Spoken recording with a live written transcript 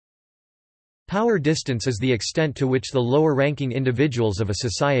Power distance is the extent to which the lower-ranking individuals of a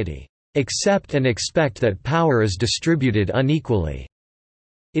society accept and expect that power is distributed unequally.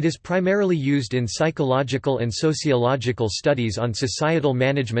 It is primarily used in psychological and sociological studies on societal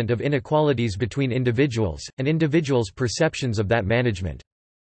management of inequalities between individuals, and individuals' perceptions of that management.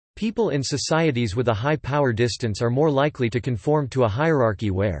 People in societies with a high power distance are more likely to conform to a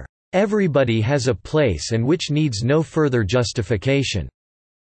hierarchy where everybody has a place and which needs no further justification.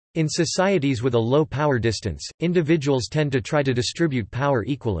 In societies with a low power distance, individuals tend to try to distribute power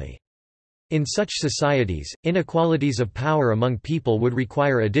equally. In such societies, inequalities of power among people would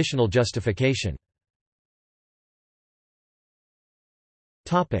require additional justification.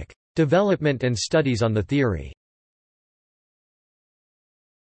 Topic: Development and studies on the theory.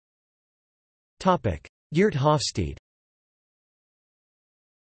 Topic: Geert Hofstede.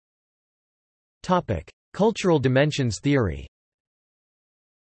 Topic: Cultural dimensions theory.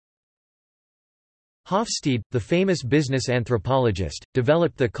 Hofstede, the famous business anthropologist,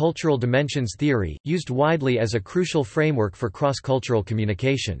 developed the cultural dimensions theory, used widely as a crucial framework for cross-cultural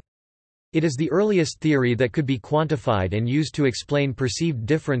communication. It is the earliest theory that could be quantified and used to explain perceived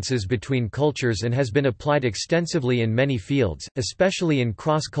differences between cultures and has been applied extensively in many fields, especially in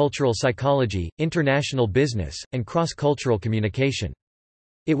cross-cultural psychology, international business, and cross-cultural communication.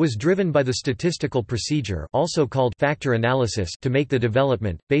 It was driven by the statistical procedure, also called factor analysis, to make the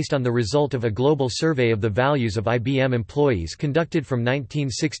development, based on the result of a global survey of the values of IBM employees conducted from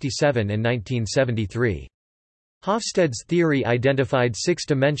 1967 and 1973. Hofstede's theory identified 6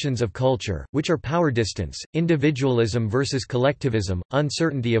 dimensions of culture, which are power distance, individualism versus collectivism,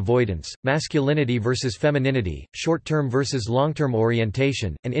 uncertainty avoidance, masculinity versus femininity, short-term versus long-term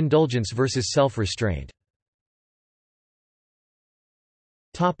orientation, and indulgence versus self-restraint.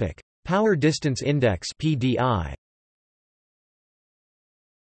 Power Distance Index (PDI).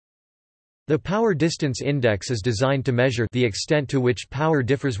 The Power Distance Index is designed to measure the extent to which power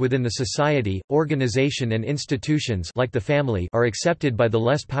differs within the society, organization and institutions like the family are accepted by the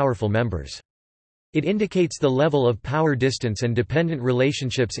less powerful members. It indicates the level of power distance and dependent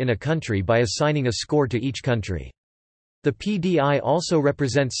relationships in a country by assigning a score to each country. The PDI also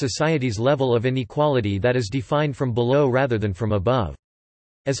represents society's level of inequality that is defined from below rather than from above.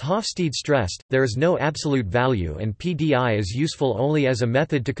 As Hofstede stressed, there is no absolute value and PDI is useful only as a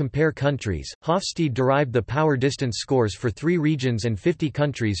method to compare countries. Hofstede derived the power distance scores for 3 regions and 50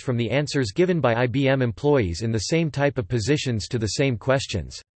 countries from the answers given by IBM employees in the same type of positions to the same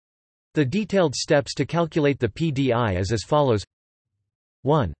questions. The detailed steps to calculate the PDI is as follows.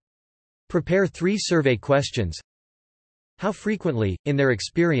 1. Prepare 3 survey questions. How frequently, in their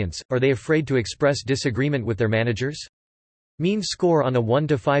experience, are they afraid to express disagreement with their managers? Mean score on a 1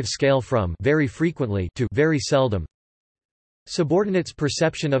 to 5 scale from very frequently to very seldom. Subordinates'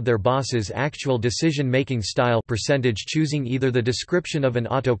 perception of their boss's actual decision-making style percentage choosing either the description of an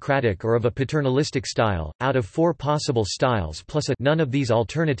autocratic or of a paternalistic style, out of 4 possible styles plus a none of these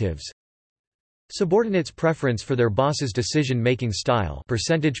alternatives. Subordinates' preference for their boss's decision-making style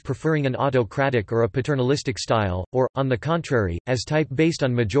percentage preferring an autocratic or a paternalistic style, or, on the contrary, as type based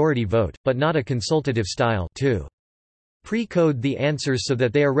on majority vote, but not a consultative style 2. Pre-code the answers so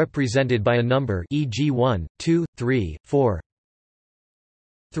that they are represented by a number e.g. 1, 2, 3, 4.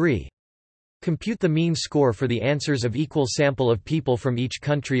 3. Compute the mean score for the answers of equal sample of people from each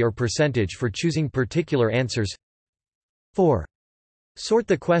country or percentage for choosing particular answers. 4. Sort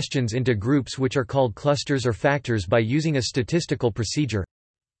the questions into groups which are called clusters or factors by using a statistical procedure.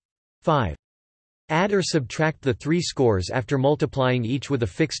 5. Add or subtract the 3 scores after multiplying each with a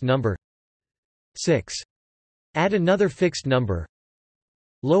fixed number. 6. Add another fixed number.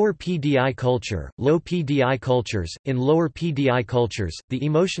 Lower PDI culture, low PDI cultures. In lower PDI cultures, the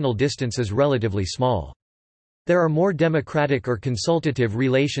emotional distance is relatively small. There are more democratic or consultative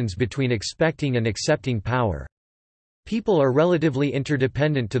relations between expecting and accepting power. People are relatively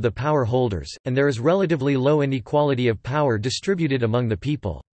interdependent to the power holders, and there is relatively low inequality of power distributed among the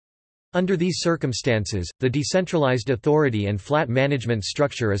people. Under these circumstances, the decentralized authority and flat management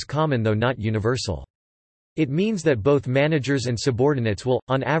structure is common though not universal. It means that both managers and subordinates will,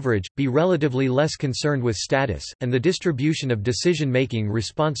 on average, be relatively less concerned with status, and the distribution of decision-making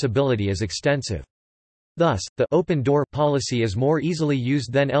responsibility is extensive. Thus, the open door policy is more easily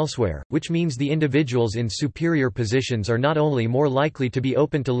used than elsewhere, which means the individuals in superior positions are not only more likely to be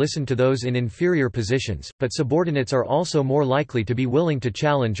open to listen to those in inferior positions, but subordinates are also more likely to be willing to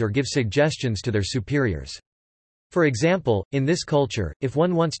challenge or give suggestions to their superiors. For example, in this culture, if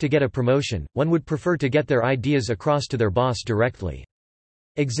one wants to get a promotion, one would prefer to get their ideas across to their boss directly.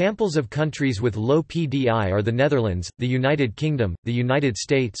 Examples of countries with low PDI are the Netherlands, the United Kingdom, the United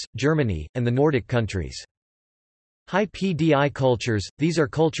States, Germany, and the Nordic countries. High PDI cultures – these are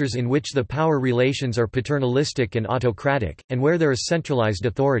cultures in which the power relations are paternalistic and autocratic, and where there is centralized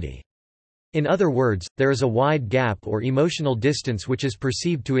authority. In other words, there is a wide gap or emotional distance which is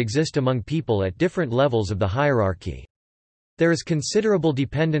perceived to exist among people at different levels of the hierarchy. There is considerable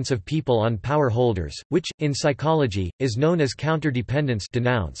dependence of people on power holders, which, in psychology, is known as counterdependence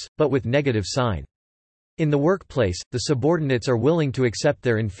denounce, but with negative sign. In the workplace, the subordinates are willing to accept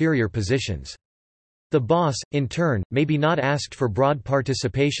their inferior positions. The boss, in turn, may be not asked for broad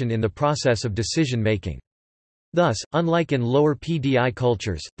participation in the process of decision-making. Thus, unlike in lower PDI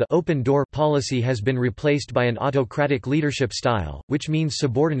cultures, the open door policy has been replaced by an autocratic leadership style, which means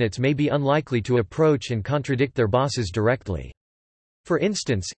subordinates may be unlikely to approach and contradict their bosses directly. For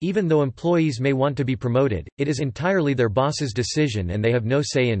instance, even though employees may want to be promoted, it is entirely their boss's decision and they have no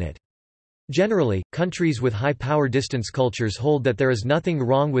say in it. Generally, countries with high power distance cultures hold that there is nothing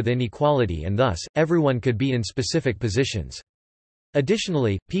wrong with inequality and thus, everyone could be in specific positions.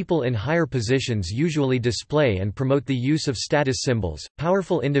 Additionally, people in higher positions usually display and promote the use of status symbols.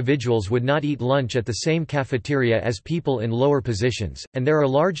 Powerful individuals would not eat lunch at the same cafeteria as people in lower positions, and there are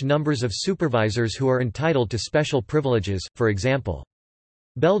large numbers of supervisors who are entitled to special privileges, for example.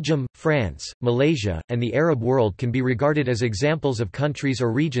 Belgium, France, Malaysia, and the Arab world can be regarded as examples of countries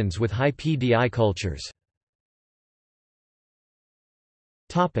or regions with high PDI cultures.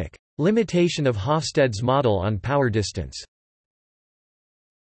 Limitation of Hofstede's model on power distance.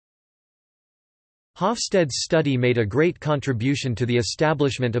 Hofstede's study made a great contribution to the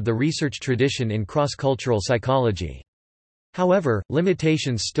establishment of the research tradition in cross-cultural psychology. However,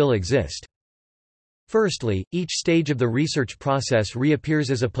 limitations still exist. Firstly, each stage of the research process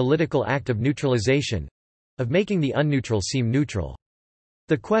reappears as a political act of neutralization—of making the unneutral seem neutral.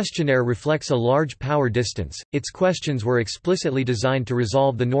 The questionnaire reflects a large power distance. Its questions were explicitly designed to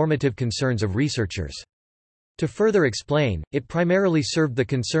resolve the normative concerns of researchers. To further explain, it primarily served the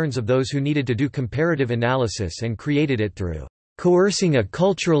concerns of those who needed to do comparative analysis and created it through coercing a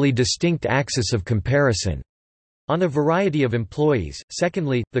culturally distinct axis of comparison on a variety of employees.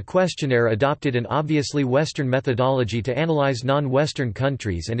 Secondly, the questionnaire adopted an obviously Western methodology to analyze non-Western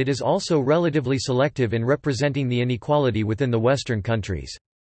countries, and it is also relatively selective in representing the inequality within the Western countries.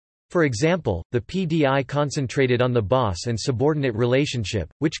 For example, the PDI concentrated on the boss and subordinate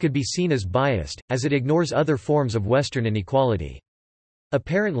relationship, which could be seen as biased, as it ignores other forms of Western inequality.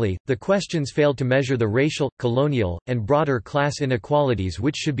 Apparently, the questions failed to measure the racial, colonial, and broader class inequalities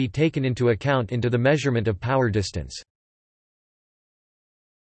which should be taken into account into the measurement of power distance.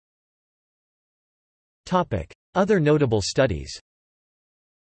 Other notable studies.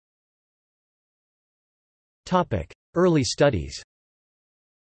 Early studies.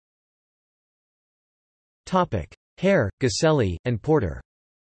 Hare, Gaselli, and Porter.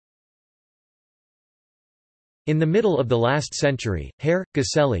 In the middle of the last century, Hare,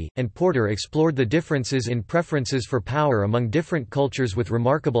 Gaselli, and Porter explored the differences in preferences for power among different cultures with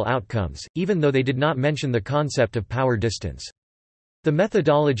remarkable outcomes, even though they did not mention the concept of power distance. The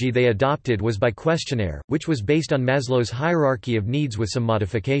methodology they adopted was by questionnaire, which was based on Maslow's hierarchy of needs with some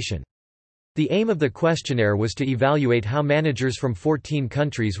modification. The aim of the questionnaire was to evaluate how managers from 14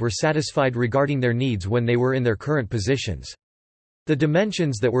 countries were satisfied regarding their needs when they were in their current positions. The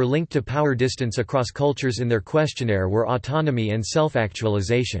dimensions that were linked to power distance across cultures in their questionnaire were autonomy and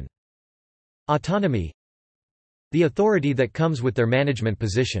self-actualization. Autonomy, the authority that comes with their management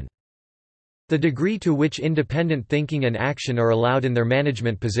position. The degree to which independent thinking and action are allowed in their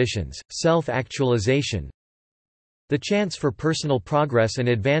management positions. Self-actualization, the chance for personal progress and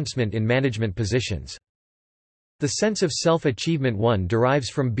advancement in management positions. The sense of self-achievement one derives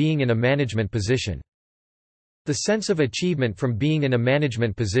from being in a management position. The sense of achievement from being in a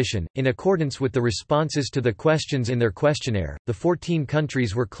management position. In accordance with the responses to the questions in their questionnaire, the 14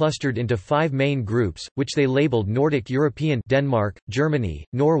 countries were clustered into 5 main groups, which they labeled Nordic European Denmark, Germany,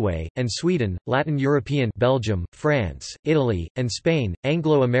 Norway, and Sweden, Latin European Belgium, France, Italy, and Spain,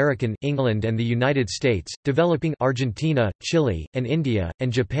 Anglo-American England and the United States, developing Argentina, Chile, and India,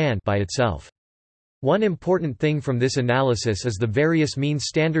 and Japan by itself. One important thing from this analysis is the various mean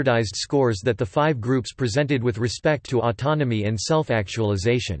standardized scores that the 5 groups presented with respect to autonomy and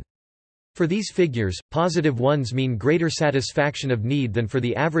self-actualization. For these figures, positive ones mean greater satisfaction of need than for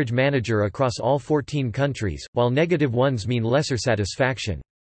the average manager across all 14 countries, while negative ones mean lesser satisfaction.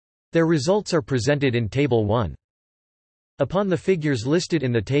 Their results are presented in Table 1. Upon the figures listed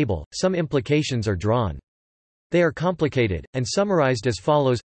in the table, some implications are drawn. They are complicated, and summarized as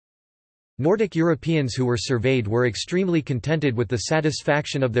follows. Nordic Europeans who were surveyed were extremely contented with the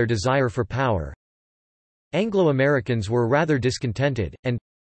satisfaction of their desire for power. Anglo-Americans were rather discontented, and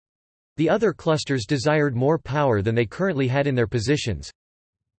the other clusters desired more power than they currently had in their positions.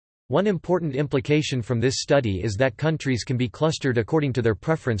 One important implication from this study is that countries can be clustered according to their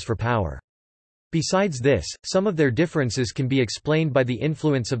preference for power. Besides this, some of their differences can be explained by the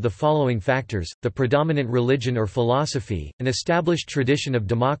influence of the following factors: the predominant religion or philosophy, an established tradition of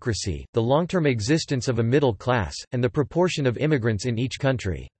democracy, the long-term existence of a middle class, and the proportion of immigrants in each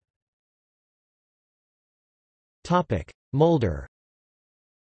country. Mulder.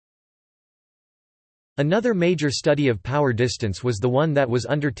 Another major study of power distance was the one that was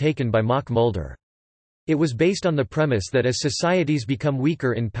undertaken by Mach Mulder. It was based on the premise that as societies become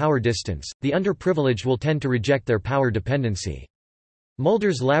weaker in power distance, the underprivileged will tend to reject their power dependency.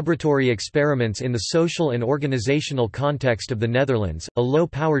 Mulder's laboratory experiments in the social and organizational context of the Netherlands, a low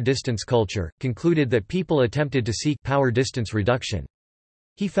power distance culture, concluded that people attempted to seek power distance reduction.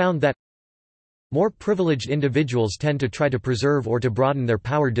 He found that more privileged individuals tend to try to preserve or to broaden their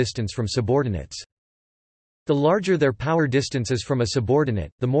power distance from subordinates. The larger their power distance is from a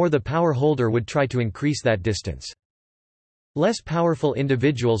subordinate, the more the power holder would try to increase that distance. Less powerful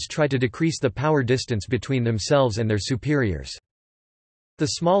individuals try to decrease the power distance between themselves and their superiors. The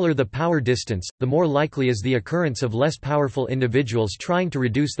smaller the power distance, the more likely is the occurrence of less powerful individuals trying to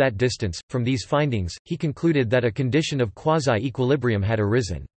reduce that distance. From these findings, he concluded that a condition of quasi-equilibrium had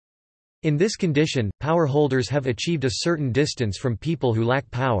arisen. In this condition, power holders have achieved a certain distance from people who lack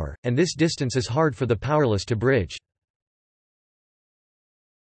power, and this distance is hard for the powerless to bridge.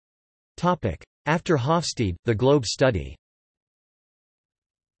 After Hofstede, the Globe study.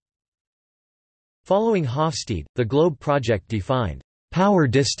 Following Hofstede, the Globe project defined power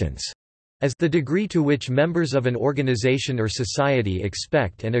distance as the degree to which members of an organization or society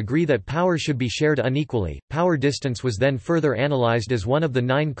expect and agree that power should be shared unequally. Power distance was then further analyzed as one of the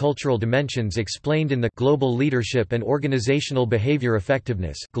 9 cultural dimensions explained in the Global Leadership and Organizational Behavior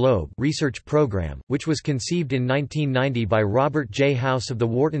Effectiveness (GLOBE) research program, which was conceived in 1990 by Robert J. House of the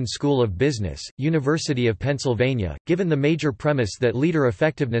Wharton School of Business, University of Pennsylvania. Given the major premise that leader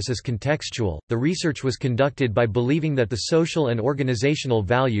effectiveness is contextual, the research was conducted by believing that the social and organizational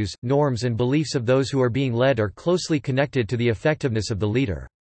values, norms, and beliefs of those who are being led are closely connected to the effectiveness of the leader.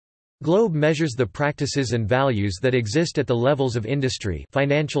 GLOBE measures the practices and values that exist at the levels of industry,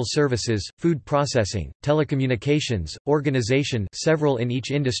 financial services, food processing, telecommunications, organization, several in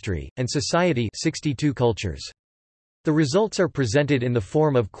each industry, and society, 62 cultures. The results are presented in the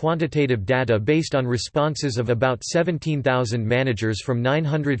form of quantitative data based on responses of about 17,000 managers from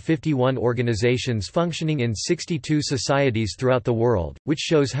 951 organizations functioning in 62 societies throughout the world, which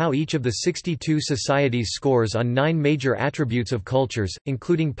shows how each of the 62 societies scores on 9 major attributes of cultures,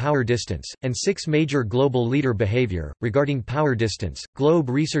 including power distance, and 6 major global leader behavior. Regarding power distance, GLOBE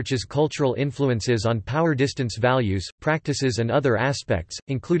researches cultural influences on power distance values, practices, and other aspects,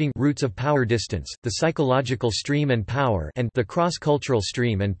 including roots of power distance, the psychological stream and power, and the cross-cultural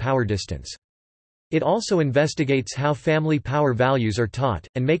stream and power distance. It also investigates how family power values are taught,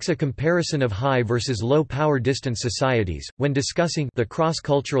 and makes a comparison of high versus low power distance societies. When discussing the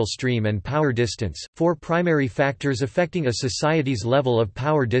cross-cultural stream and power distance, 4 primary factors affecting a society's level of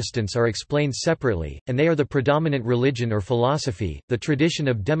power distance are explained separately, and they are the predominant religion or philosophy, the tradition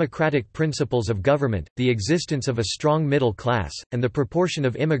of democratic principles of government, the existence of a strong middle class, and the proportion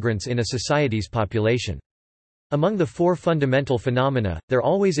of immigrants in a society's population. Among the 4 fundamental phenomena, there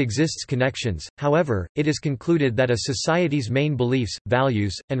always exists connections. However, it is concluded that a society's main beliefs,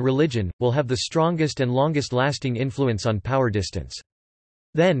 values, and religion will have the strongest and longest-lasting influence on power distance.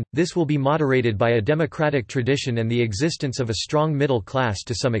 Then, this will be moderated by a democratic tradition and the existence of a strong middle class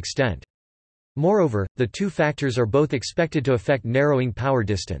to some extent. Moreover, the 2 factors are both expected to affect narrowing power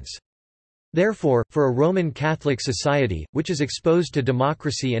distance. Therefore, for a Roman Catholic society, which is exposed to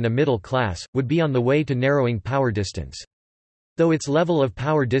democracy and a middle class, would be on the way to narrowing power distance. Though its level of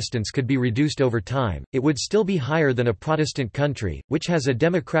power distance could be reduced over time, it would still be higher than a Protestant country, which has a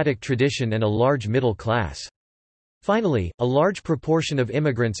democratic tradition and a large middle class. Finally, a large proportion of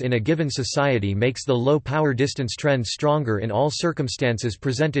immigrants in a given society makes the low power distance trend stronger in all circumstances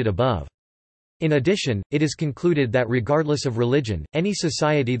presented above. In addition, it is concluded that regardless of religion, any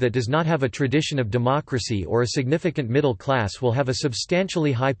society that does not have a tradition of democracy or a significant middle class will have a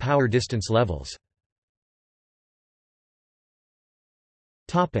substantially high power distance levels.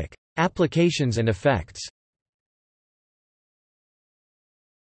 Topic: Applications and effects.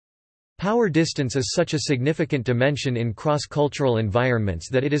 Power distance is such a significant dimension in cross-cultural environments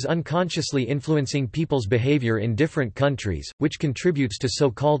that it is unconsciously influencing people's behavior in different countries, which contributes to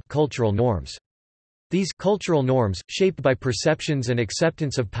so-called cultural norms. These cultural norms, shaped by perceptions and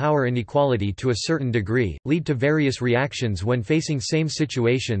acceptance of power inequality to a certain degree, lead to various reactions when facing same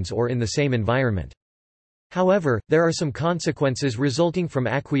situations or in the same environment. However, there are some consequences resulting from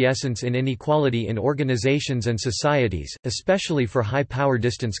acquiescence in inequality in organizations and societies, especially for high power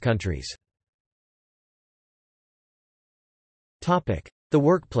distance countries. The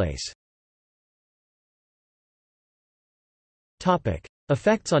workplace.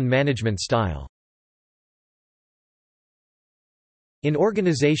 Effects on management style. In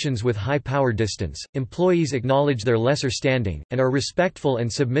organizations with high power distance, employees acknowledge their lesser standing, and are respectful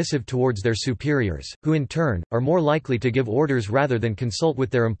and submissive towards their superiors, who in turn, are more likely to give orders rather than consult with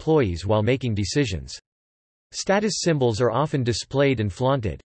their employees while making decisions. Status symbols are often displayed and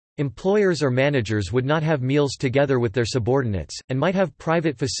flaunted. Employers or managers would not have meals together with their subordinates, and might have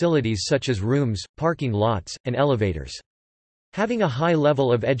private facilities such as rooms, parking lots, and elevators. Having a high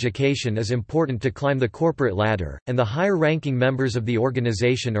level of education is important to climb the corporate ladder, and the higher-ranking members of the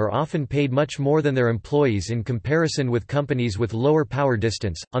organization are often paid much more than their employees in comparison with companies with lower power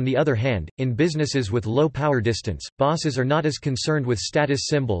distance. On the other hand, in businesses with low power distance, bosses are not as concerned with status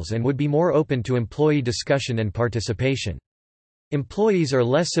symbols and would be more open to employee discussion and participation. Employees are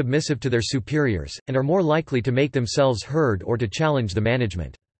less submissive to their superiors, and are more likely to make themselves heard or to challenge the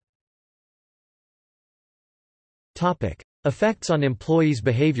management. Effects on employees'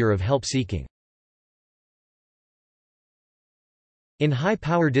 behavior of help-seeking. In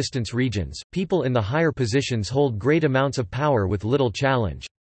high-power distance regions, people in the higher positions hold great amounts of power with little challenge.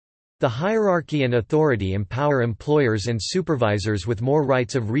 The hierarchy and authority empower employers and supervisors with more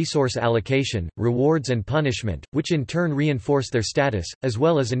rights of resource allocation, rewards and punishment, which in turn reinforce their status, as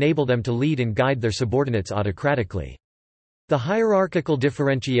well as enable them to lead and guide their subordinates autocratically. The hierarchical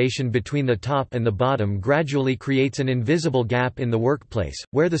differentiation between the top and the bottom gradually creates an invisible gap in the workplace,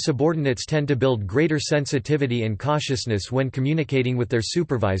 where the subordinates tend to build greater sensitivity and cautiousness when communicating with their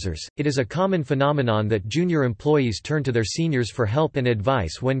supervisors. It is a common phenomenon that junior employees turn to their seniors for help and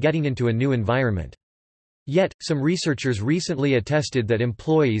advice when getting into a new environment. Yet, some researchers recently attested that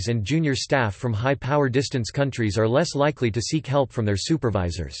employees and junior staff from high-power distance countries are less likely to seek help from their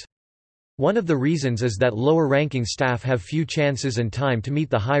supervisors. One of the reasons is that lower-ranking staff have few chances and time to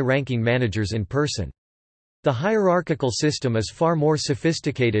meet the high-ranking managers in person. The hierarchical system is far more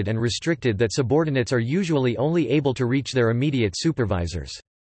sophisticated and restricted that subordinates are usually only able to reach their immediate supervisors.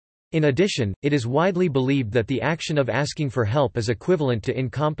 In addition, it is widely believed that the action of asking for help is equivalent to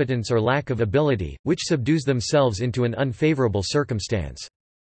incompetence or lack of ability, which subdues themselves into an unfavorable circumstance.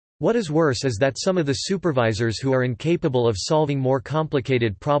 What is worse is that some of the supervisors who are incapable of solving more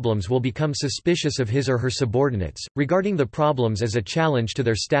complicated problems will become suspicious of his or her subordinates, regarding the problems as a challenge to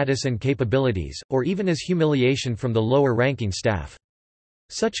their status and capabilities, or even as humiliation from the lower-ranking staff.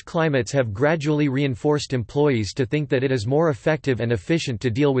 Such climates have gradually reinforced employees to think that it is more effective and efficient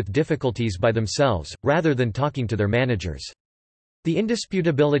to deal with difficulties by themselves, rather than talking to their managers. The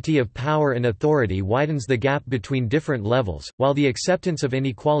indisputability of power and authority widens the gap between different levels, while the acceptance of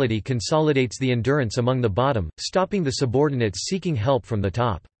inequality consolidates the endurance among the bottom, stopping the subordinates seeking help from the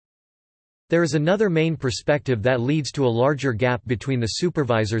top. There is another main perspective that leads to a larger gap between the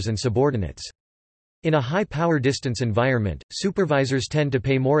supervisors and subordinates. In a high-power distance environment, supervisors tend to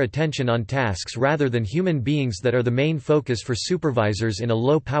pay more attention on tasks rather than human beings that are the main focus for supervisors in a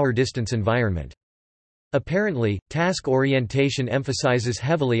low-power distance environment. Apparently, task orientation emphasizes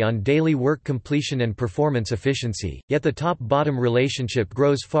heavily on daily work completion and performance efficiency, yet the top-bottom relationship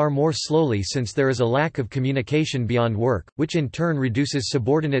grows far more slowly since there is a lack of communication beyond work, which in turn reduces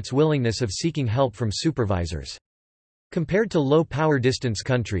subordinates' willingness of seeking help from supervisors. Compared to low-power distance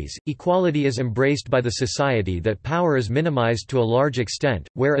countries, equality is embraced by the society that power is minimized to a large extent,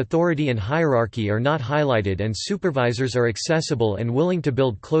 where authority and hierarchy are not highlighted and supervisors are accessible and willing to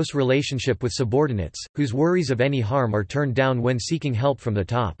build close relationship with subordinates, whose worries of any harm are turned down when seeking help from the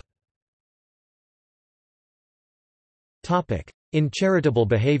top. In charitable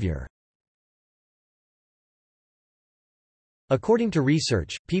behavior. According to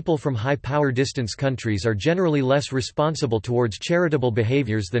research, people from high-power distance countries are generally less responsible towards charitable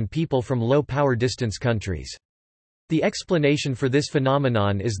behaviors than people from low-power distance countries. The explanation for this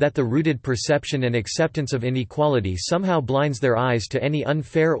phenomenon is that the rooted perception and acceptance of inequality somehow blinds their eyes to any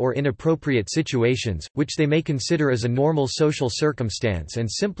unfair or inappropriate situations, which they may consider as a normal social circumstance and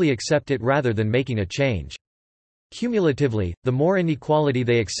simply accept it rather than making a change. Cumulatively, the more inequality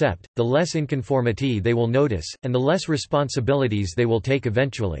they accept, the less inconformity they will notice, and the less responsibilities they will take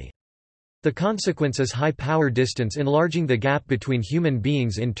eventually. The consequence is high power distance enlarging the gap between human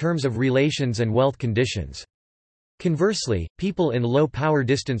beings in terms of relations and wealth conditions. Conversely, people in low power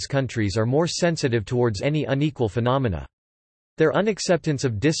distance countries are more sensitive towards any unequal phenomena. Their unacceptance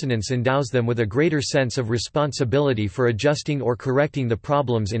of dissonance endows them with a greater sense of responsibility for adjusting or correcting the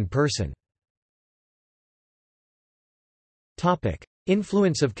problems in person.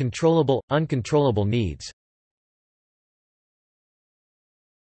 Influence of controllable, uncontrollable needs.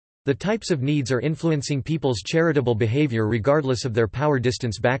 The types of needs are influencing people's charitable behavior regardless of their power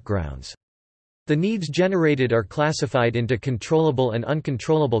distance backgrounds. The needs generated are classified into controllable and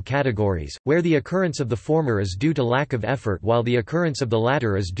uncontrollable categories, where the occurrence of the former is due to lack of effort while the occurrence of the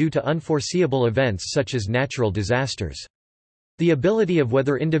latter is due to unforeseeable events such as natural disasters. The ability of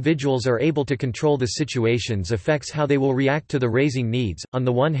whether individuals are able to control the situations affects how they will react to the raising needs. On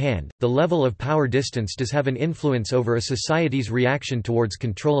the one hand, the level of power distance does have an influence over a society's reaction towards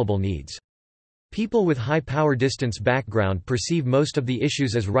controllable needs. People with high power distance background perceive most of the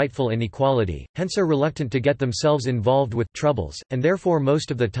issues as rightful inequality, hence are reluctant to get themselves involved with troubles, and therefore most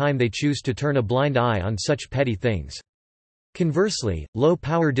of the time they choose to turn a blind eye on such petty things. Conversely, low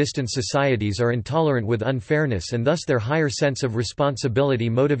power distance societies are intolerant with unfairness and thus their higher sense of responsibility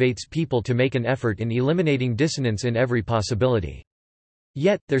motivates people to make an effort in eliminating dissonance in every possibility.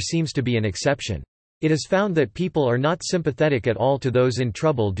 Yet, there seems to be an exception. It is found that people are not sympathetic at all to those in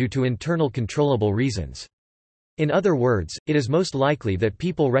trouble due to internal controllable reasons. In other words, it is most likely that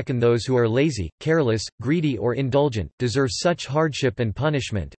people reckon those who are lazy, careless, greedy or indulgent, deserve such hardship and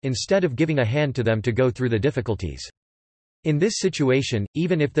punishment, instead of giving a hand to them to go through the difficulties. In this situation,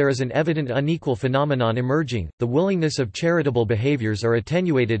 even if there is an evident unequal phenomenon emerging, the willingness of charitable behaviors are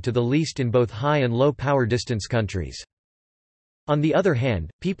attenuated to the least in both high and low power distance countries. On the other hand,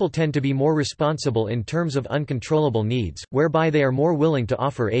 people tend to be more responsible in terms of uncontrollable needs, whereby they are more willing to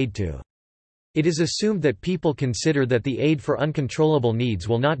offer aid to. It is assumed that people consider that the aid for uncontrollable needs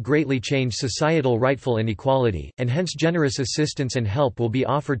will not greatly change societal rightful inequality, and hence generous assistance and help will be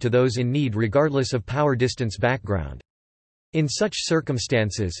offered to those in need regardless of power distance background. In such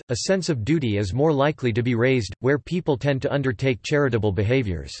circumstances, a sense of duty is more likely to be raised, where people tend to undertake charitable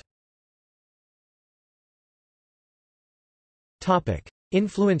behaviors.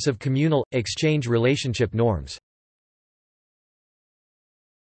 Influence of communal, exchange relationship norms.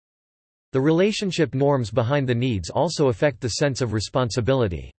 The relationship norms behind the needs also affect the sense of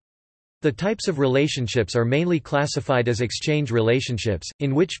responsibility. The types of relationships are mainly classified as exchange relationships,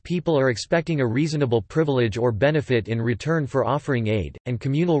 in which people are expecting a reasonable privilege or benefit in return for offering aid, and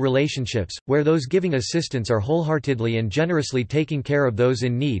communal relationships, where those giving assistance are wholeheartedly and generously taking care of those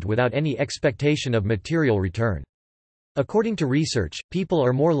in need without any expectation of material return. According to research, people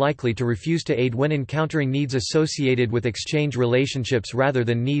are more likely to refuse to aid when encountering needs associated with exchange relationships rather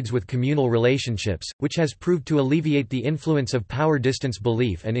than needs with communal relationships, which has proved to alleviate the influence of power distance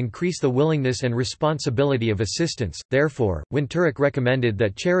belief and increase the willingness and responsibility of assistance. Therefore, Winturek recommended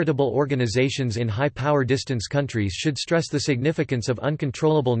that charitable organizations in high power distance countries should stress the significance of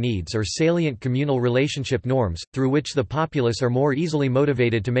uncontrollable needs or salient communal relationship norms, through which the populace are more easily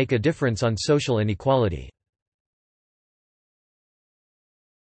motivated to make a difference on social inequality.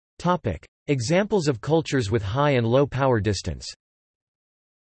 Examples of cultures with high and low power distance.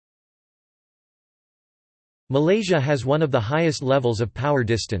 Malaysia has one of the highest levels of power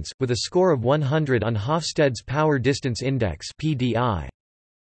distance, with a score of 100 on Hofstede's Power Distance Index (PDI).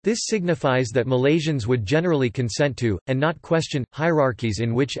 This signifies that Malaysians would generally consent to, and not question, hierarchies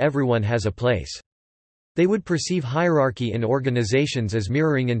in which everyone has a place. They would perceive hierarchy in organizations as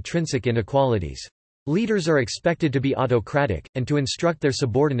mirroring intrinsic inequalities. Leaders are expected to be autocratic, and to instruct their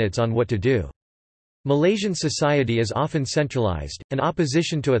subordinates on what to do. Malaysian society is often centralized, and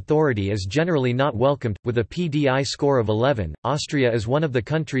opposition to authority is generally not welcomed. With a PDI score of 11, Austria is one of the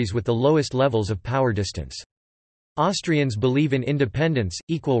countries with the lowest levels of power distance. Austrians believe in independence,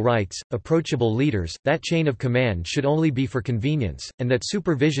 equal rights, approachable leaders, that chain of command should only be for convenience, and that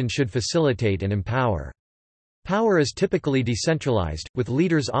supervision should facilitate and empower. Power is typically decentralized, with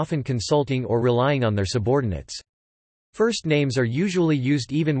leaders often consulting or relying on their subordinates. First names are usually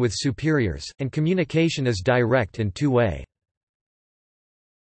used even with superiors, and communication is direct and two-way.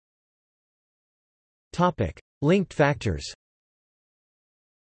 Linked factors.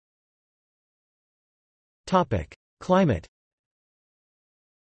 Climate.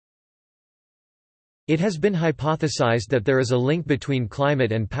 It has been hypothesized that there is a link between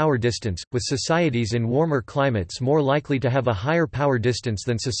climate and power distance, with societies in warmer climates more likely to have a higher power distance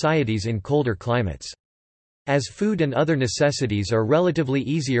than societies in colder climates. As food and other necessities are relatively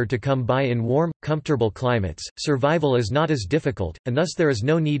easier to come by in warm, comfortable climates, survival is not as difficult, and thus there is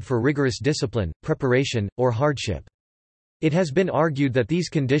no need for rigorous discipline, preparation, or hardship. It has been argued that these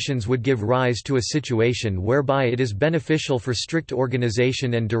conditions would give rise to a situation whereby it is beneficial for strict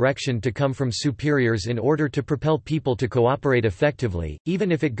organization and direction to come from superiors in order to propel people to cooperate effectively,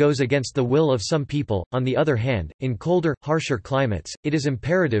 even if it goes against the will of some people. On the other hand, in colder, harsher climates, it is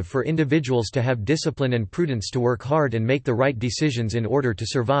imperative for individuals to have discipline and prudence to work hard and make the right decisions in order to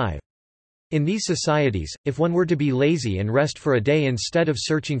survive. In these societies, if one were to be lazy and rest for a day instead of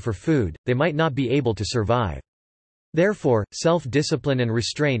searching for food, they might not be able to survive. Therefore, self-discipline and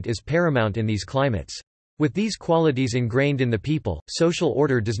restraint is paramount in these climates. With these qualities ingrained in the people, social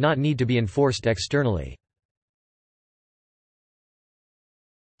order does not need to be enforced externally.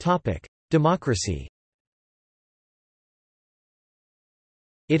 Democracy.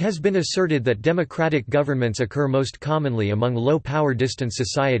 It has been asserted that democratic governments occur most commonly among low-power distance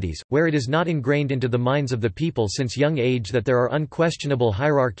societies, where it is not ingrained into the minds of the people since young age that there are unquestionable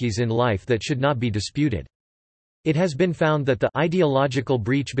hierarchies in life that should not be disputed. It has been found that the ideological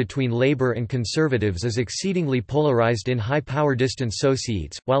breach between labor and conservatives is exceedingly polarized in high-power distance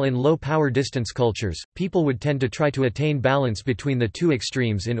societies, while in low-power distance cultures, people would tend to try to attain balance between the two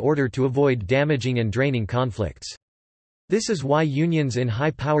extremes in order to avoid damaging and draining conflicts. This is why unions in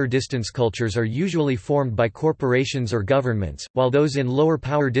high-power distance cultures are usually formed by corporations or governments, while those in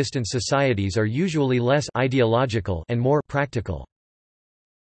lower-power distance societies are usually less ideological and more practical.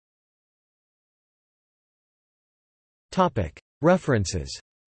 References.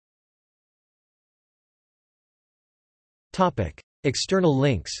 External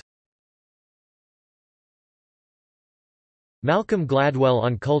links. Malcolm Gladwell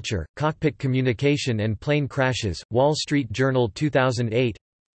on Culture, Cockpit Communication and Plane Crashes, Wall Street Journal 2008.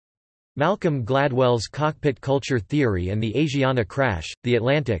 Malcolm Gladwell's Cockpit Culture Theory and the Asiana Crash, The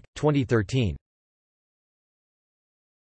Atlantic, 2013.